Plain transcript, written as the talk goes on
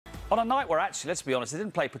On a night where, actually, let's be honest, they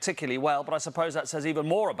didn't play particularly well, but I suppose that says even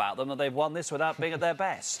more about them that they've won this without being at their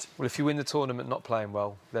best. Well, if you win the tournament not playing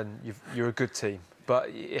well, then you're a good team. But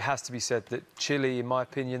it has to be said that Chile, in my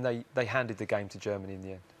opinion, they handed the game to Germany in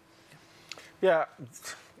the end. Yeah,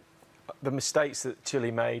 the mistakes that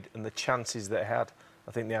Chile made and the chances they had,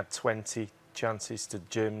 I think they had 20 chances to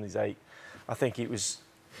Germany's 8. I think it was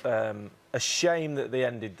a shame that they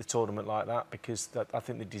ended the tournament like that, because I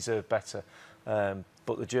think they deserve better.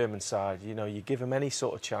 But the German side, you know, you give them any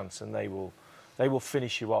sort of chance and they will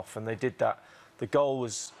finish you off, and they did that. The goal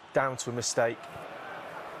was down to a mistake.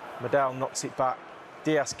 Medal knocks it back.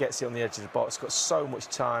 Diaz gets it on the edge of the box. Got so much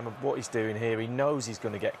time of what he's doing here. He knows he's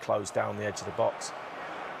going to get closed down the edge of the box,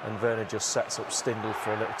 and Werner just sets up Stindl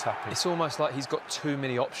for a little tapping. It's almost like he's got too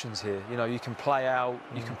many options here. You know, you can play out,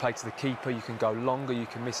 you can play to the keeper, you can go longer, you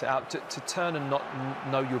can miss it out. To turn and not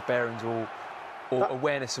know your bearings or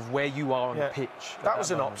awareness of where you are on the pitch. That was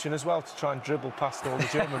an option as well, to try and dribble past all the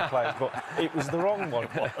German players, but it was the wrong one.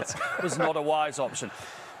 It was not a wise option.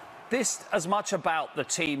 This, as much about the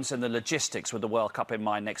teams and the logistics with the World Cup in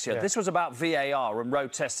mind next year, this was about VAR and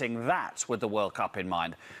road testing that with the World Cup in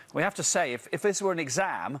mind. We have to say, if this were an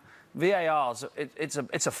exam, VAR's, it's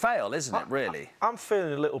a fail, isn't it, really? I'm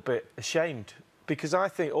feeling a little bit ashamed, because I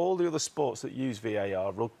think all the other sports that use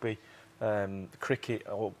VAR, rugby, cricket,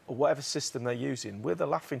 or whatever system they're using, we're the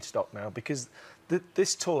laughingstock now, because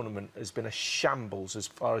this tournament has been a shambles as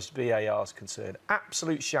far as VAR is concerned.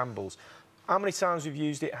 Absolute shambles. How many times we've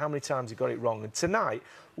used it, how many times we got it wrong. And tonight,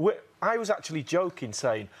 I was actually joking,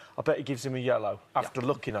 saying, I bet he gives him a yellow after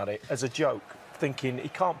looking at it, as a joke, thinking he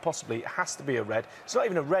can't possibly, it has to be a red. It's not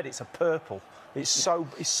even a red, it's a purple. It's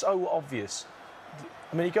so obvious.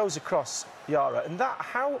 I mean, he goes across Yara, and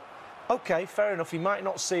OK, fair enough, he might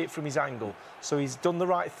not see it from his angle, so he's done the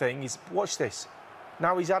right thing. Watch this.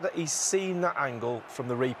 Now he's seen that angle from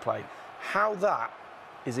the replay. How that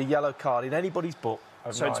is a yellow card in anybody's book.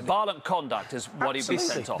 So it's violent conduct is what he'd be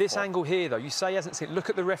sent off This for. angle here, though, you say he hasn't seen it. Look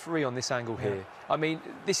at the referee on this angle here. I mean,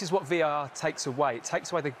 this is what VAR takes away. It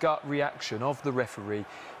takes away the gut reaction of the referee.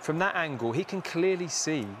 From that angle, he can clearly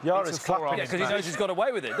see. Yara's clapping. Yeah, because he knows he's got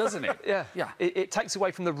away with it, doesn't it? Yeah. It takes away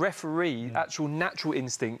from the referee actual natural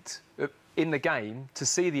instinct in the game to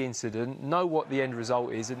see the incident, know what the end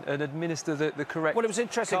result is, and administer the correct. Well, it was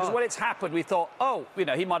interesting because when it's happened, we thought, oh, you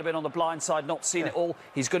know, he might have been on the blind side, not seen it all.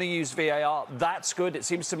 He's going to use VAR. That's good. It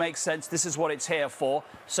seems to make sense. This is what it's here for.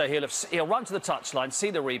 So he'll run to the touchline,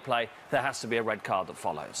 see the replay. There has to be a red card that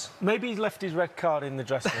follows. Maybe he's left his red card in the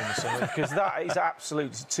dressing room or something, because that is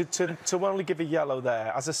absolute. To only give a yellow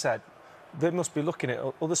there, as I said, they must be looking at,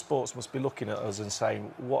 other sports must be looking at us and saying,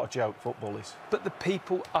 what a joke football is. But the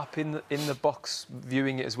people up in the box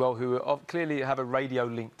viewing it as well, who clearly have a radio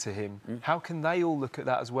link to him, how can they all look at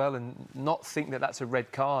that as well and not think that that's a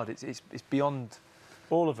red card? It's beyond.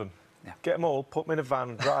 All of them. Yeah. Get them all, put them in a van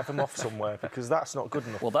and drive them off somewhere, because that's not good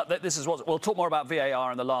enough. Well, this is what we'll talk more about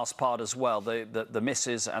VAR in the last part as well. The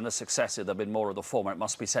misses and the successes. There've been more of the former, it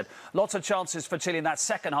must be said. Lots of chances for Chile in that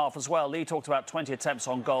second half as well. Lee talked about 20 attempts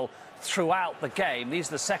on goal throughout the game. These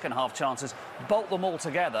are the second half chances. Bolt them all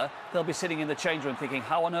together. They'll be sitting in the change room thinking,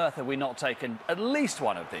 how on earth have we not taken at least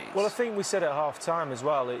one of these? Well, I think we said at half-time as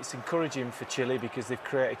well, it's encouraging for Chile because they've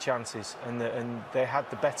created chances and they had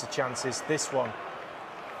the better chances. This one,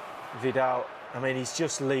 Vidal, I mean, he's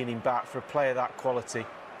just leaning back for a player that quality.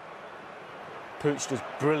 Pooch does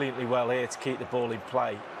brilliantly well here to keep the ball in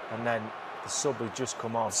play, and then the sub has just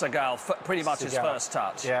come on. Segal, pretty much his first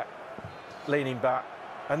touch. Yeah, leaning back.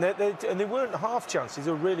 And they weren't half chances,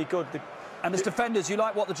 they were really good. And as defenders, you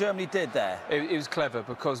like what the Germany did there? It was clever,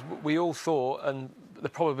 because we all thought, and the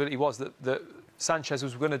probability was that Sanchez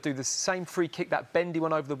was going to do the same free kick, that bendy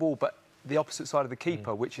one over the wall, but the opposite side of the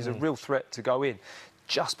keeper, which is a real threat to go in.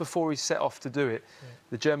 Just before he set off to do it,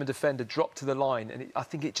 the German defender dropped to the line, and I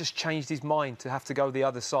think it just changed his mind to have to go the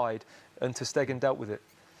other side, and ter Stegen dealt with it.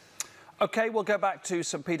 OK, we'll go back to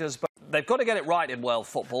St Petersburg. They've got to get it right in world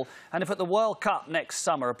football, and if at the World Cup next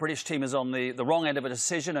summer a British team is on the wrong end of a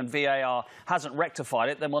decision and VAR hasn't rectified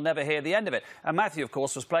it, then we'll never hear the end of it. And Matthew, of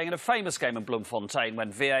course, was playing in a famous game in Bloemfontein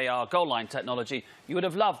when VAR goal line technology, you would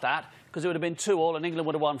have loved that, because it would have been 2-2 and England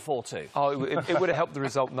would have won 4-2. Oh, it would have helped the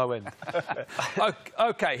result no end.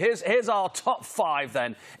 OK, here's our top 5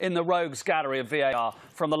 then in the rogues gallery of VAR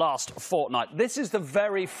from the last fortnight. This is the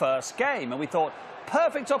very first game, and we thought,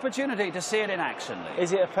 perfect opportunity to see it in action, Lee.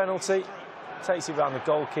 Is it a penalty? Takes it round the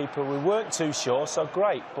goalkeeper. We weren't too sure, so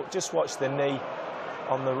great. But just watch the knee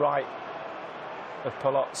on the right of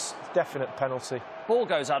Palot's. Definite penalty. Ball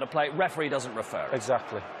goes out of play. Referee doesn't refer it.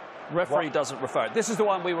 Exactly. Referee doesn't refer it. This is the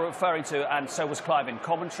one we were referring to, and so was Clive in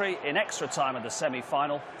commentary. In extra time of the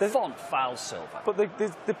semi-final, Font fouls Silva. But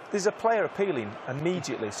there's a player appealing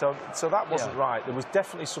immediately, so that wasn't right. There was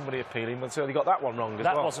definitely somebody appealing, so they got that one wrong as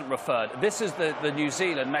well. That wasn't referred. This is the New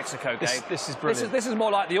Zealand-Mexico game. This is brilliant. This is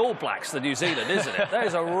more like the All Blacks than New Zealand, isn't it?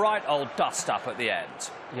 There's a right old dust-up at the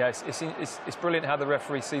end. Yeah, it's brilliant how the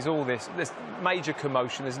referee sees all this. There's major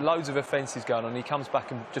commotion, there's loads of offences going on. He comes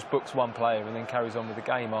back and just books one player and then carries on with the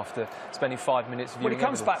game after spending 5 minutes viewing Well, he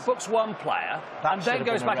comes back, books one player, and then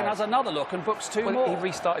goes back and has another look and books two more. He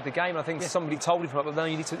restarted the game, and I think somebody told him, but no,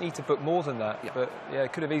 you need to book more than that. Yeah. But yeah,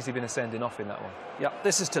 it could have easily been a sending off in that one. Yeah,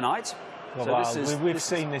 this is tonight. Well, so we've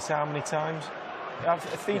seen this how many times?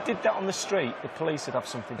 If he did that on the street, the police would have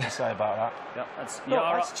something to say about that. Yeah, that's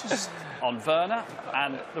Yara just on Werner,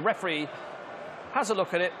 and the referee has a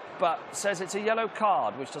look at it, but says it's a yellow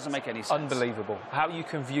card, which doesn't make any sense. Unbelievable. How you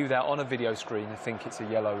can view that on a video screen and think it's a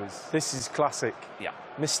yellow is... This is classic. Yeah.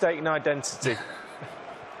 Mistaken identity.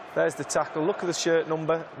 There's the tackle. Look at the shirt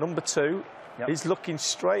number 2. Yep. He's looking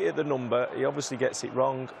straight at the number. He obviously gets it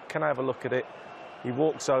wrong. Can I have a look at it? He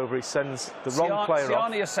walks over, he sends the wrong player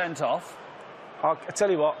off. Siani is sent off. I tell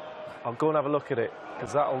you what, I'll go and have a look at it,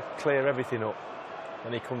 because that'll clear everything up.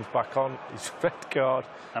 And he comes back on, his red card.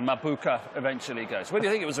 And Mabuka eventually goes. Whether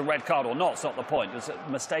you think it was a red card or not, it's not the point. It's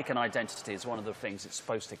mistaken identity is one of the things it's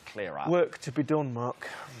supposed to clear up. Work to be done, Mark.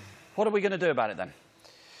 What are we going to do about it then?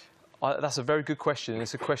 That's a very good question.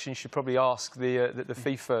 It's a question you should probably ask the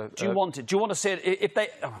FIFA. Do you want it? Do you want to see it? If they,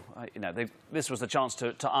 this was the chance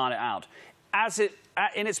to iron it out.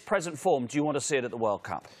 In its present form, do you want to see it at the World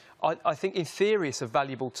Cup? I think in theory it's a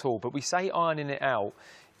valuable tool, but we say ironing it out.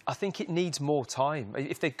 I think it needs more time.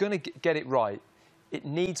 If they're going to get it right, it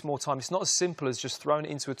needs more time. It's not as simple as just throwing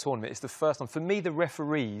it into a tournament. It's the first one. For me, the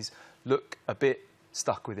referees look a bit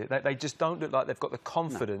stuck with it. They just don't look like they've got the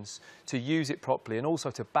confidence to use it properly and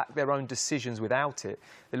also to back their own decisions without it.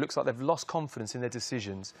 It looks like they've lost confidence in their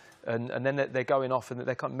decisions, and then they're going off and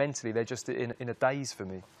they can't mentally. They're just in a daze for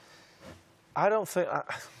me. I don't think...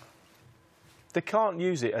 They can't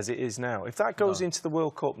use it as it is now. If that goes into the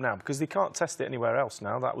World Cup now, because they can't test it anywhere else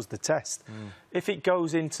now, that was the test. If it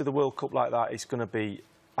goes into the World Cup like that, it's going to be...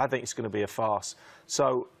 I think it's going to be a farce.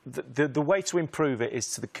 So the way to improve it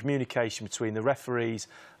is to the communication between the referees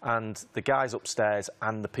and the guys upstairs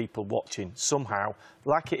and the people watching, somehow,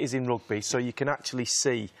 like it is in rugby, so you can actually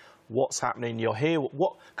see what's happening. You'll hear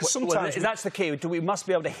what... Because sometimes... that's the key. We must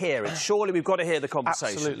be able to hear it. Surely we've got to hear the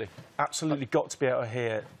conversation. Absolutely. Absolutely got to be able to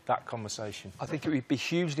hear that conversation. I think it would be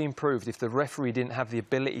hugely improved if the referee didn't have the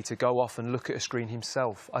ability to go off and look at a screen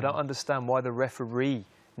himself. I don't understand why the referee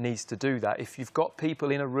needs to do that. If you've got people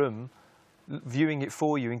in a room viewing it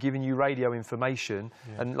for you and giving you radio information,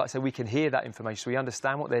 and like I say, we can hear that information, so we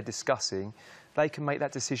understand what they're discussing, they can make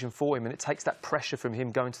that decision for him, and it takes that pressure from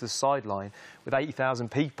him going to the sideline with 80,000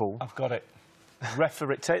 people. I've got it.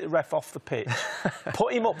 Referee, take the ref off the pitch,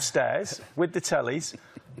 put him upstairs with the tellies,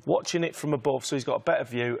 watching it from above so he's got a better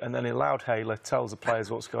view, and then in loudhailer tells the players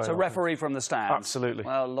what's going on. So referee from the stands. Absolutely.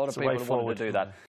 Well, a lot of people have wanted to do that.